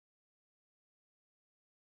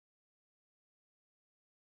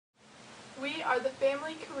We are the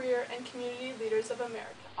family, career, and community leaders of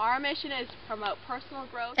America. Our mission is to promote personal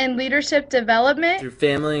growth and leadership development through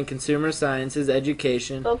family and consumer sciences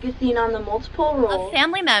education, focusing on the multiple roles of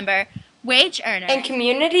family member, wage earner, and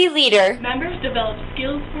community leader. Members develop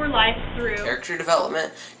skills for life through character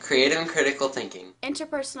development, creative and critical thinking,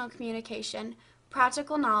 interpersonal communication,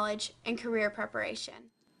 practical knowledge, and career preparation.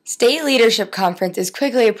 State Leadership Conference is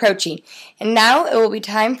quickly approaching, and now it will be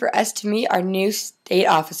time for us to meet our new state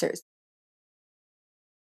officers.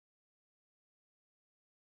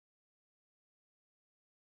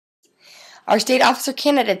 Our state officer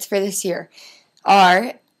candidates for this year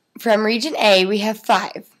are, from Region A, we have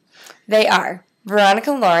 5. They are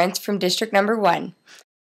Veronica Lawrence from District Number 1,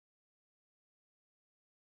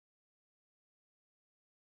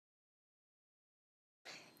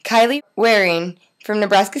 Kylie Waring from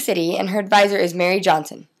Nebraska City, and her advisor is Mary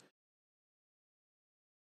Johnson.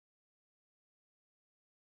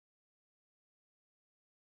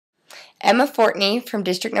 Emma Fortney from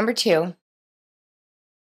District Number 2,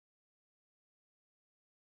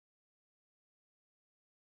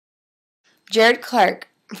 Jared Clark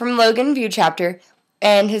from Logan View Chapter,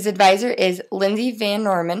 and his advisor is Lindsay Van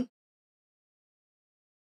Norman.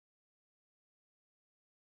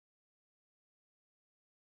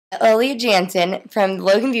 Lilia Jansen from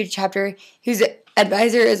Logan View Chapter, whose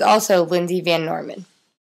advisor is also Lindsay Van Norman.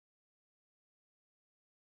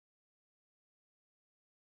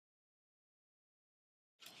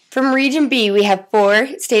 From Region B, we have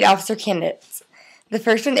 4 state officer candidates. The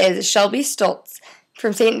first one is Shelby Stoltz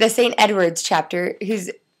from the St. Edward's Chapter, whose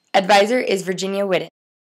advisor is Virginia Whitten.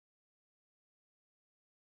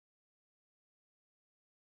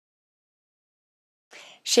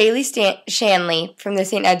 Shaylee Shanley from the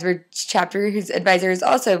St. Edward's Chapter, whose advisor is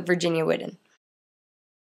also Virginia Whitten.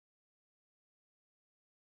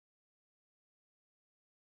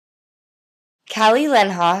 Callie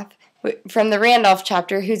Lenhoff from the Randolph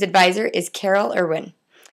Chapter, whose advisor is Carol Irwin.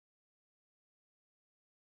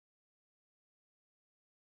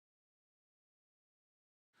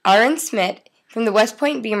 Aaron Smith from the West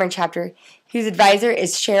Point Beamer Chapter, whose advisor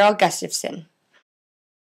is Cheryl Gustafson.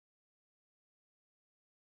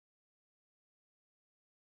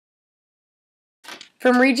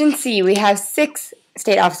 From Region C, we have 6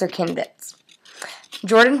 state officer candidates.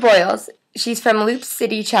 Jordan Boyles, she's from Loop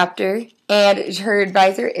City Chapter, and her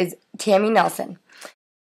advisor is Tammy Nelson.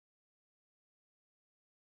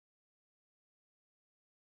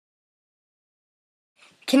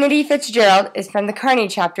 Kennedy Fitzgerald is from the Kearney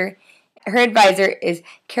Chapter. Her advisor is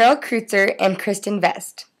Carol Kreutzer and Kristen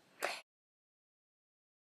Vest.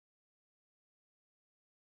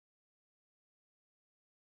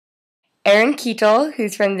 Erin Keetle,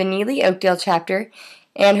 who's from the Neely Oakdale Chapter,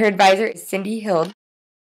 and her advisor is Cindy Hild.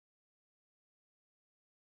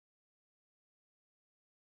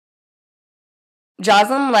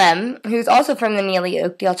 Jocelyn Lem, who's also from the Neely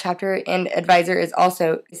Oakdale Chapter, and advisor is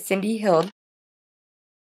also Cindy Hild.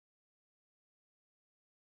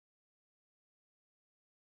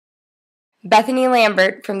 Bethany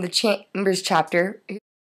Lambert from the Chambers Chapter.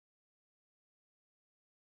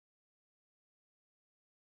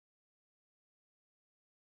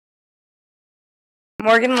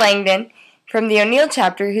 Morgan Langdon from the O'Neill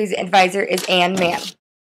Chapter, whose advisor is Ann Mann.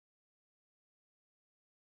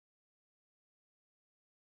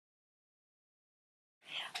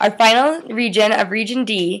 Our final region of Region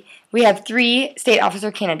D, we have 3 state officer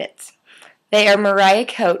candidates. They are Mariah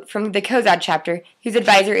Coate from the Cozad Chapter, whose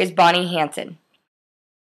advisor is Bonnie Hansen.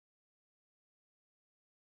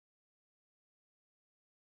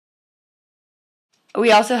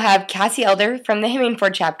 We also have Cassie Elder from the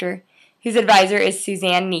Hemingford Chapter, whose advisor is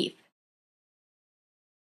Suzanne Neef.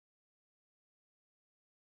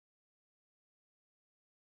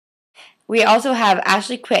 We also have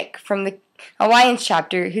Ashley Quick from the Alliance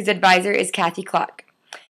Chapter, whose advisor is Kathy Clark.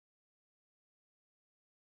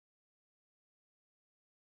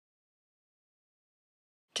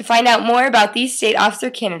 To find out more about these state officer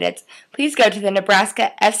candidates, please go to the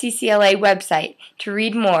Nebraska FCCLA website to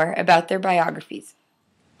read more about their biographies.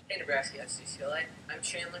 Hey Nebraska FCCLA, I'm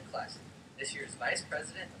Chandler Kless, this year's Vice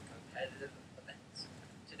President of Competitive Events.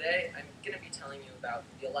 Today, I'm going to be telling you about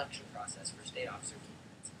the election process for state officer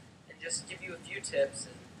candidates, and just give you a few tips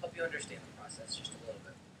and help you understand the process just a little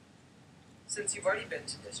bit. Since you've already been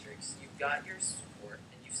to districts, you've got your support,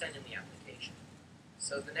 and you've sent in the application.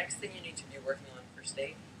 So the next thing you need to be working on for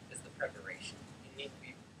state is the preparation. You need to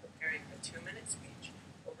be preparing a 2-minute speech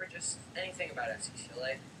over just anything about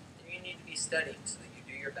FCCLA, and you need to be studying so that you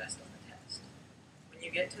do your best on the test. When you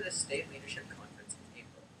get to the State Leadership Conference in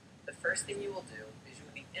April, the first thing you will do is you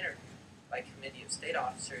will be interviewed by committee of state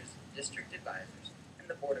officers, district advisors, and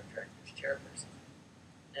the board of directors chairperson.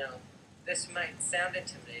 Now, this might sound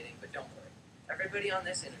intimidating, but don't worry. Everybody on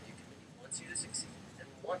this interview committee wants you to succeed and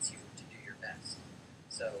wants you to do your best.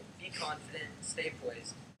 So be confident, stay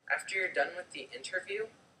poised. After you're done with the interview,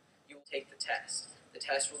 you will take the test. The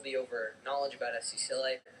test will be over knowledge about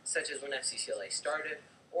FCCLA, such as when FCCLA started,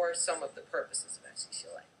 or some of the purposes of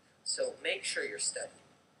FCCLA. So make sure you're studying.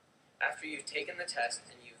 After you've taken the test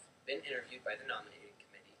and you've been interviewed by the nominating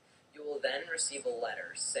committee, you will then receive a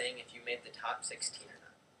letter saying if you made the top 16 or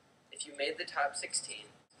not. If you made the top 16,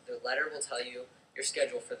 the letter will tell you your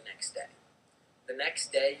schedule for the next day. The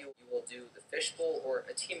next day, you will do the fishbowl or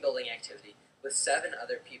a team building activity with 7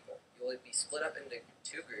 other people. You will be split up into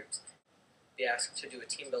 2 groups, be asked to do a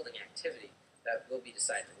team building activity that will be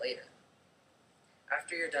decided later.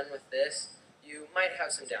 After you're done with this, you might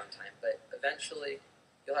have some downtime, but eventually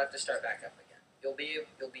you'll have to start back up again. You'll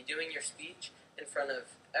be doing your speech in front of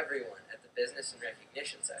everyone at the business and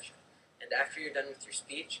recognition session. And after you're done with your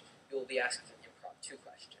speech, you will be asked an impromptu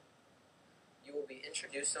question. You will be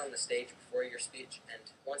introduced on the stage before your speech, and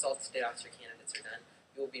once all the state officer candidates are done,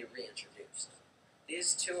 you will be reintroduced.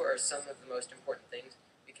 These 2 are some of the most important things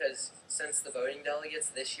because since the voting delegates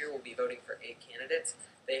this year will be voting for 8 candidates,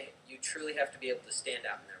 you truly have to be able to stand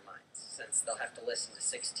out in their minds, since they'll have to listen to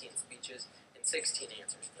 16 speeches and 16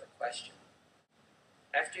 answers for a question.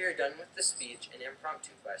 After you're done with the speech and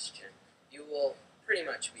impromptu question, you will pretty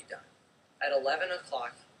much be done. At 11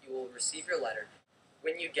 o'clock, you will receive your letter.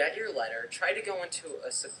 When you get your letter, try to go into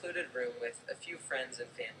a secluded room with a few friends and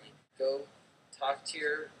family. Go talk to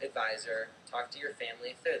your advisor, talk to your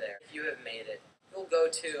family if they're there. If you have made it, you'll go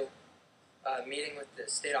to a meeting with the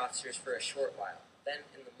state officers for a short while. Then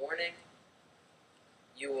in the morning,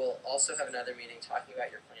 you will also have another meeting talking about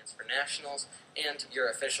your plans for nationals and your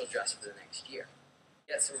official dress for the next year.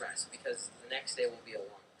 Get some rest because the next day will be a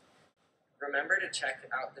long one. Remember to check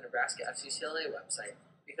out the Nebraska FCCLA website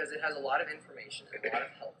because it has a lot of information and a lot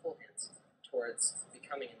of helpful hints towards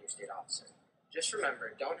becoming a new state officer. Just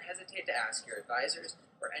remember, don't hesitate to ask your advisors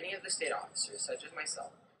or any of the state officers, such as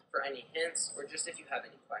myself, for any hints or just if you have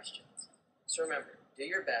any questions. So remember, do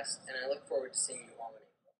your best, and I look forward to seeing you all in April.